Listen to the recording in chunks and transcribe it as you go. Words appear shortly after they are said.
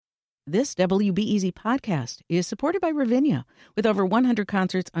This WBEZ podcast is supported by Ravinia, with over 100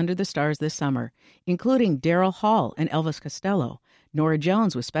 concerts under the stars this summer, including Daryl Hall and Elvis Costello, Norah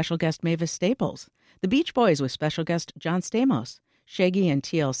Jones with special guest Mavis Staples, The Beach Boys with special guest John Stamos, Shaggy and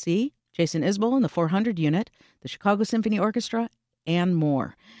TLC, Jason Isbell and the 400 Unit, the Chicago Symphony Orchestra, and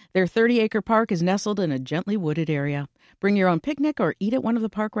more. Their 30-acre park is nestled in a gently wooded area. Bring your own picnic or eat at one of the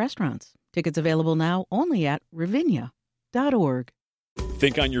park restaurants. Tickets available now only at ravinia.org.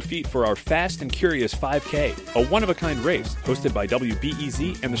 Think on your feet for our Fast and Curious 5K, a one-of-a-kind race hosted by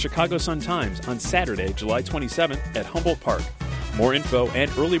WBEZ and the Chicago Sun-Times on Saturday, July 27th at Humboldt Park. More info and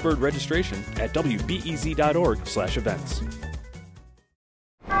early bird registration at wbez.org/events.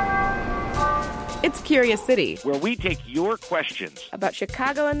 It's Curious City, where we take your questions about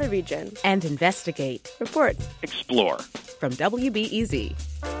Chicago and the region and investigate, report, explore. From WBEZ.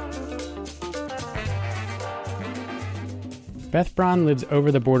 Beth Braun lives over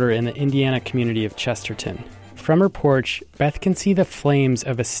the border in the Indiana community of Chesterton. From her porch, Beth can see the flames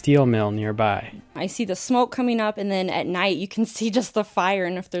of a steel mill nearby. I see the smoke coming up, and then at night you can see just the fire,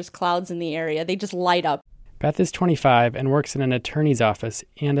 and if there's clouds in the area, they just light up. Beth is 25 and works in an attorney's office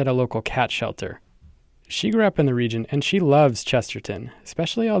and at a local cat shelter. She grew up in the region, and she loves Chesterton,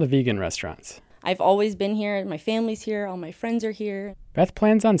 especially all the vegan restaurants. I've always been here. My family's here. All my friends are here. Beth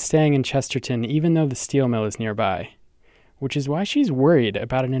plans on staying in Chesterton even though the steel mill is nearby, which is why she's worried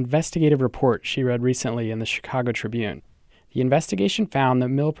about an investigative report she read recently in the Chicago Tribune. The investigation found the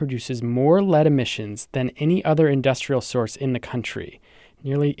mill produces more lead emissions than any other industrial source in the country,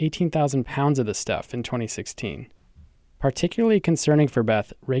 nearly 18,000 pounds of the stuff in 2016. Particularly concerning for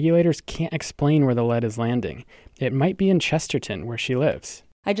Beth, regulators can't explain where the lead is landing. It might be in Chesterton, where she lives.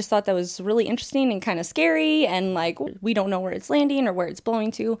 I just thought that was really interesting and kind of scary, and we don't know where it's landing or where it's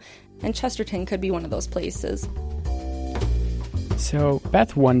blowing to, and Chesterton could be one of those places. So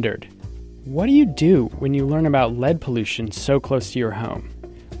Beth wondered, what do you do when you learn about lead pollution so close to your home?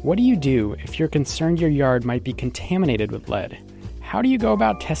 What do you do if you're concerned your yard might be contaminated with lead? How do you go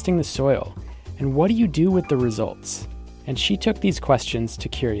about testing the soil? And what do you do with the results? And she took these questions to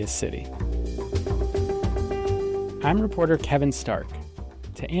Curious City. I'm reporter Kevin Stark.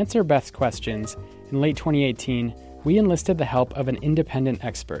 To answer Beth's questions, in late 2018, we enlisted the help of an independent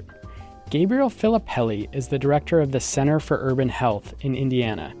expert. Gabriel Filippelli is the director of the Center for Urban Health in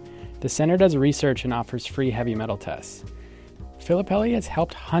Indiana. The center does research and offers free heavy metal tests. Filippelli has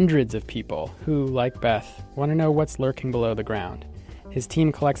helped hundreds of people who, like Beth, want to know what's lurking below the ground. His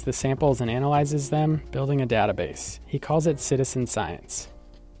team collects the samples and analyzes them, building a database. He calls it citizen science.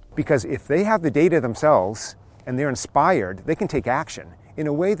 Because if they have the data themselves and they're inspired, they can take action in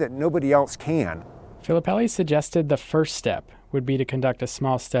a way that nobody else can. Filippelli suggested the first step would be to conduct a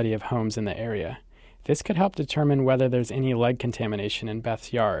small study of homes in the area. This could help determine whether there's any lead contamination in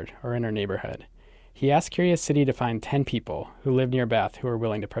Beth's yard or in her neighborhood. He asked Curious City to find 10 people who live near Beth who are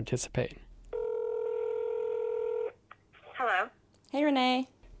willing to participate. Hello. Hey, Renee.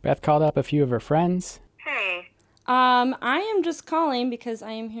 Beth called up a few of her friends. Hey. I am just calling because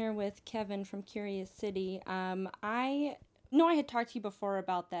I am here with Kevin from Curious City. I know I had talked to you before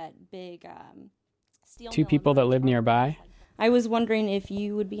about that big steel Two mill people that live nearby. I was wondering if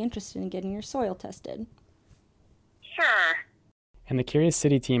you would be interested in getting your soil tested. Sure. And the Curious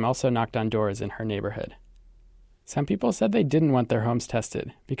City team also knocked on doors in her neighborhood. Some people said they didn't want their homes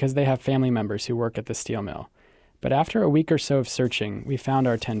tested because they have family members who work at the steel mill. But after a week or so of searching, we found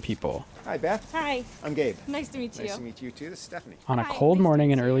our 10 people. Hi, Beth. Hi. I'm Gabe. Nice to meet you. Nice to meet you, too. This is Stephanie. On a cold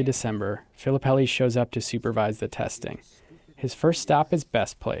morning in early December, Filippelli shows up to supervise the testing. His first stop is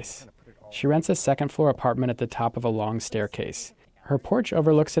Beth's place. She rents a second-floor apartment at the top of a long staircase. Her porch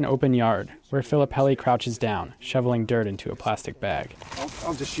overlooks an open yard, where Filippelli crouches down, shoveling dirt into a plastic bag.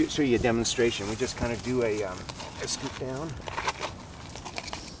 I'll just show you a demonstration. We just kind of do a scoop down.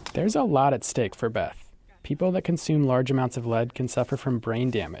 There's a lot at stake for Beth. People that consume large amounts of lead can suffer from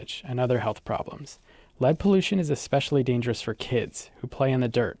brain damage and other health problems. Lead pollution is especially dangerous for kids who play in the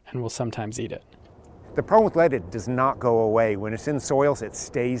dirt and will sometimes eat it. The problem with lead, it does not go away. When it's in soils, it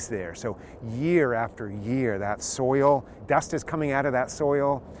stays there. So year after year, that soil, dust is coming out of that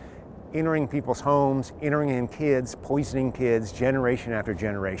soil, entering people's homes, entering in kids, poisoning kids, generation after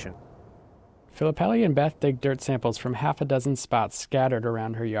generation. Filippelli and Beth dig dirt samples from half a dozen spots scattered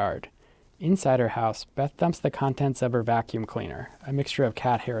around her yard. Inside her house, Beth dumps the contents of her vacuum cleaner, a mixture of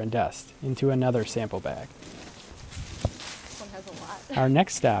cat hair and dust, into another sample bag. This one has a lot. Our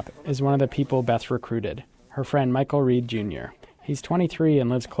next stop is one of the people Beth recruited, her friend Michael Reed Jr. He's 23 and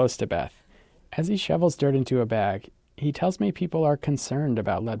lives close to Beth. As he shovels dirt into a bag, he tells me people are concerned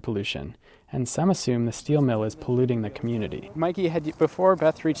about lead pollution, and some assume the steel mill is polluting the community. Mikey, before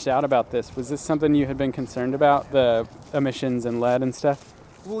Beth reached out about this, was this something you had been concerned about, the emissions and lead and stuff?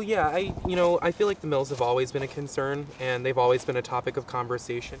 Well, yeah, I feel like the mills have always been a concern, and they've always been a topic of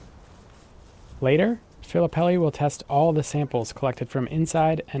conversation. Later, Filippelli will test all the samples collected from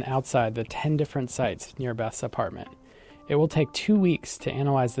inside and outside the 10 different sites near Beth's apartment. It will take 2 weeks to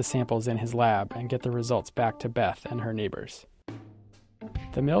analyze the samples in his lab and get the results back to Beth and her neighbors.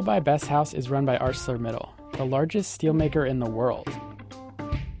 The mill by Beth's house is run by ArcelorMittal, the largest steelmaker in the world.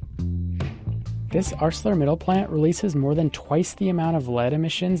 This ArcelorMittal plant releases more than twice the amount of lead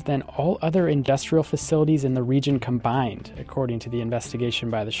emissions than all other industrial facilities in the region combined, according to the investigation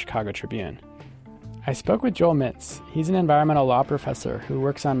by the Chicago Tribune. I spoke with Joel Mintz. He's an environmental law professor who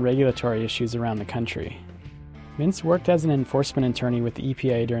works on regulatory issues around the country. Mintz worked as an enforcement attorney with the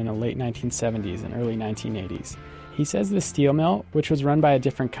EPA during the late 1970s and early 1980s. He says the steel mill, which was run by a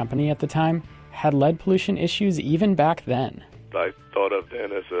different company at the time, had lead pollution issues even back then. I thought of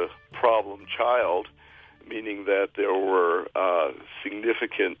then as a problem child, meaning that there were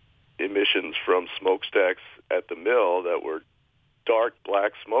significant emissions from smokestacks at the mill that were dark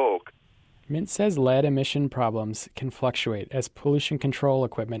black smoke. Mintz says lead emission problems can fluctuate as pollution control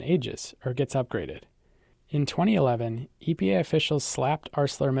equipment ages or gets upgraded. In 2011, EPA officials slapped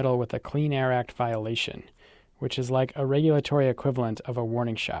ArcelorMittal with a Clean Air Act violation, which is like a regulatory equivalent of a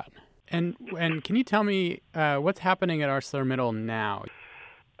warning shot. And can you tell me what's happening at ArcelorMittal now?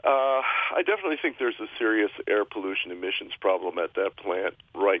 I definitely think there's a serious air pollution emissions problem at that plant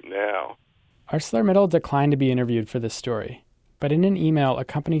right now. ArcelorMittal declined to be interviewed for this story, but in an email, a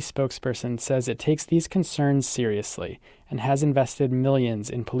company spokesperson says it takes these concerns seriously and has invested millions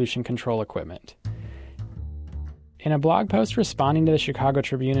in pollution control equipment. In a blog post responding to the Chicago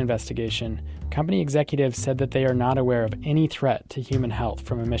Tribune investigation, company executives said that they are not aware of any threat to human health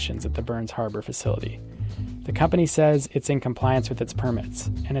from emissions at the Burns Harbor facility. The company says it's in compliance with its permits,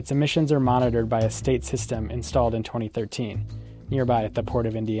 and its emissions are monitored by a state system installed in 2013, nearby at the Port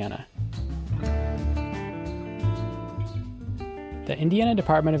of Indiana. The Indiana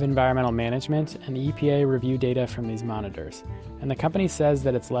Department of Environmental Management and the EPA review data from these monitors, and the company says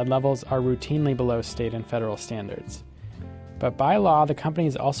that its lead levels are routinely below state and federal standards. But by law, the company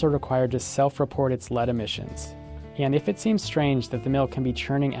is also required to self-report its lead emissions. And if it seems strange that the mill can be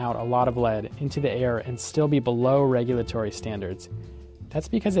churning out a lot of lead into the air and still be below regulatory standards, that's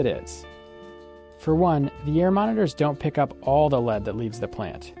because it is. For one, the air monitors don't pick up all the lead that leaves the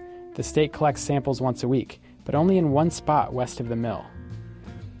plant. The state collects samples once a week, but only in one spot west of the mill.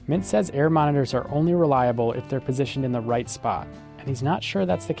 Mintz says air monitors are only reliable if they're positioned in the right spot, and he's not sure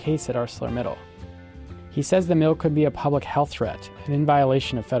that's the case at ArcelorMittal. He says the mill could be a public health threat and in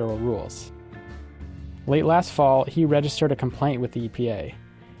violation of federal rules. Late last fall, he registered a complaint with the EPA.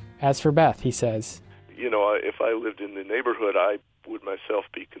 As for Beth, he says, if I lived in the neighborhood, I would myself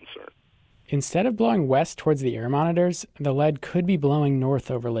be concerned. Instead of blowing west towards the air monitors, the lead could be blowing north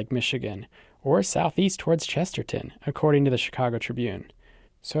over Lake Michigan or southeast towards Chesterton, according to the Chicago Tribune.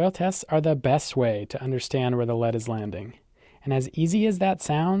 Soil tests are the best way to understand where the lead is landing. And as easy as that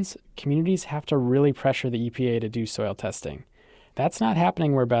sounds, communities have to really pressure the EPA to do soil testing. That's not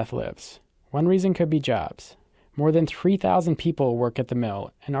happening where Beth lives. One reason could be jobs. More than 3,000 people work at the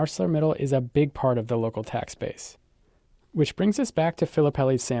mill, and ArcelorMittal is a big part of the local tax base. Which brings us back to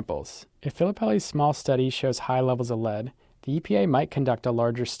Filippelli's samples. If Filippelli's small study shows high levels of lead, the EPA might conduct a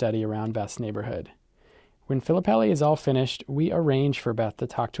larger study around Beth's neighborhood. When Filippelli is all finished, we arrange for Beth to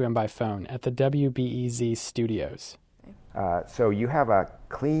talk to him by phone at the WBEZ studios. So you have a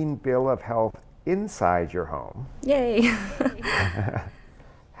clean bill of health inside your home. Yay!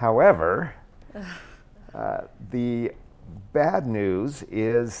 However, the bad news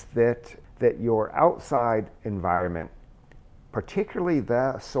is that your outside environment, particularly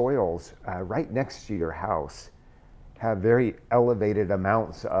the soils right next to your house, have very elevated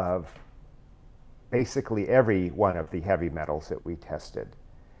amounts of basically every one of the heavy metals that we tested.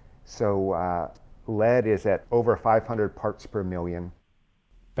 So lead is at over 500 parts per million.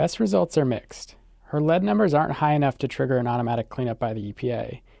 Beth's results are mixed. Her lead numbers aren't high enough to trigger an automatic cleanup by the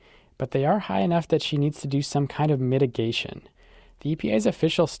EPA, but they are high enough that she needs to do some kind of mitigation. The EPA's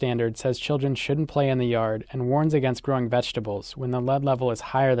official standard says children shouldn't play in the yard and warns against growing vegetables when the lead level is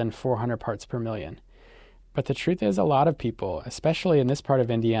higher than 400 parts per million. But the truth is a lot of people, especially in this part of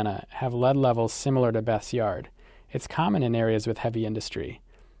Indiana, have lead levels similar to Beth's yard. It's common in areas with heavy industry.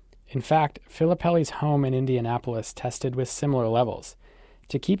 In fact, Filippelli's home in Indianapolis tested with similar levels.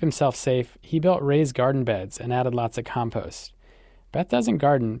 To keep himself safe, he built raised garden beds and added lots of compost. Beth doesn't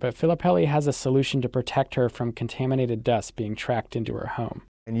garden, but Filippelli has a solution to protect her from contaminated dust being tracked into her home.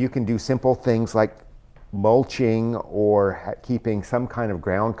 And you can do simple things like mulching or keeping some kind of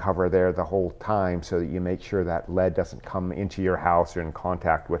ground cover there the whole time so that you make sure that lead doesn't come into your house or in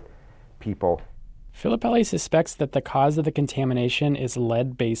contact with people. Filippelli suspects that the cause of the contamination is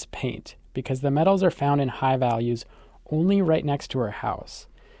lead-based paint because the metals are found in high values only right next to her house.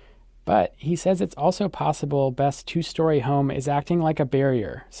 But he says it's also possible Beth's 2-story home is acting like a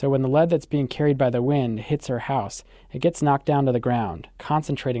barrier, so when the lead that's being carried by the wind hits her house, it gets knocked down to the ground,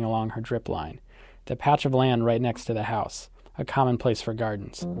 concentrating along her drip line, the patch of land right next to the house, a common place for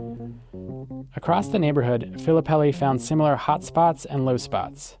gardens. Across the neighborhood, Filippelli found similar hot spots and low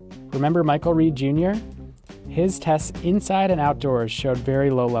spots. Remember Michael Reed Jr.? His tests inside and outdoors showed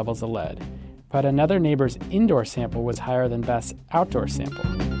very low levels of lead, but another neighbor's indoor sample was higher than Beth's outdoor sample.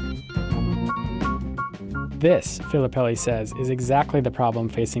 This, Filippelli says, is exactly the problem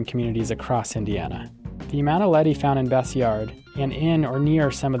facing communities across Indiana. The amount of lead he found in Beth's yard and in or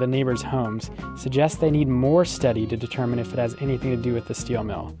near some of the neighbors' homes suggests they need more study to determine if it has anything to do with the steel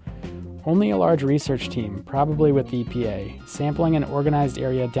mill. Only a large research team, probably with the EPA, sampling an organized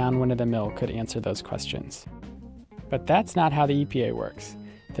area downwind of the mill could answer those questions. But that's not how the EPA works.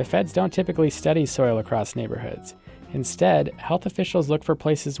 The feds don't typically study soil across neighborhoods. Instead, health officials look for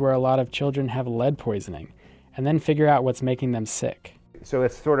places where a lot of children have lead poisoning, and then figure out what's making them sick. So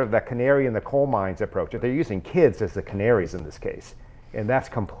it's sort of the canary in the coal mines approach. They're using kids as the canaries in this case, and that's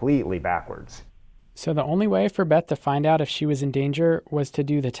completely backwards. So the only way for Beth to find out if she was in danger was to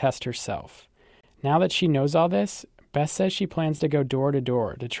do the test herself. Now that she knows all this, Beth says she plans to go door to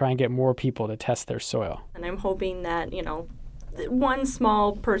door to try and get more people to test their soil. And I'm hoping that, one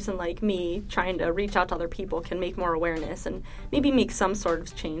small person like me trying to reach out to other people can make more awareness and maybe make some sort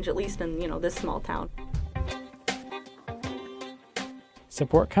of change, at least in, this small town.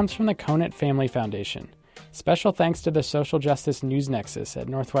 Support comes from the Conant Family Foundation. Special thanks to the Social Justice News Nexus at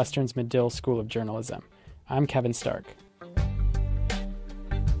Northwestern's Medill School of Journalism. I'm Kevin Stark.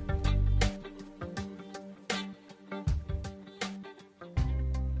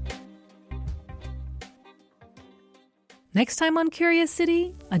 Next time on Curious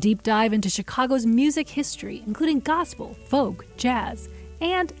City, a deep dive into Chicago's music history, including gospel, folk, jazz,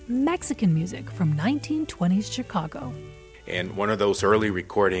 and Mexican music from 1920s Chicago. And one of those early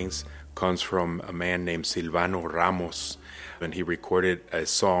recordings comes from a man named Silvano Ramos, and he recorded a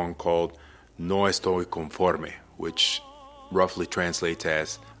song called No Estoy Conforme, which roughly translates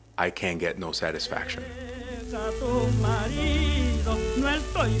as, I can't get no satisfaction.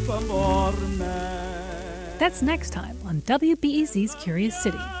 That's next time on WBEZ's Curious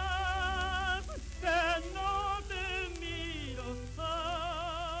City.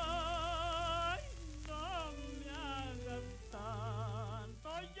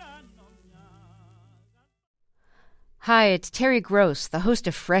 Hi, it's Terry Gross, the host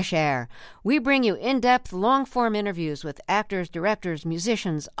of Fresh Air. We bring you in-depth, long-form interviews with actors, directors,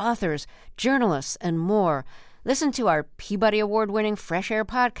 musicians, authors, journalists, and more. Listen to our Peabody Award-winning Fresh Air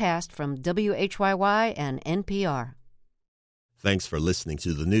podcast from WHYY and NPR. Thanks for listening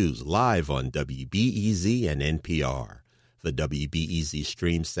to the news live on WBEZ and NPR. The WBEZ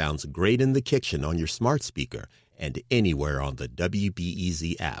stream sounds great in the kitchen on your smart speaker and anywhere on the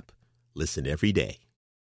WBEZ app. Listen every day.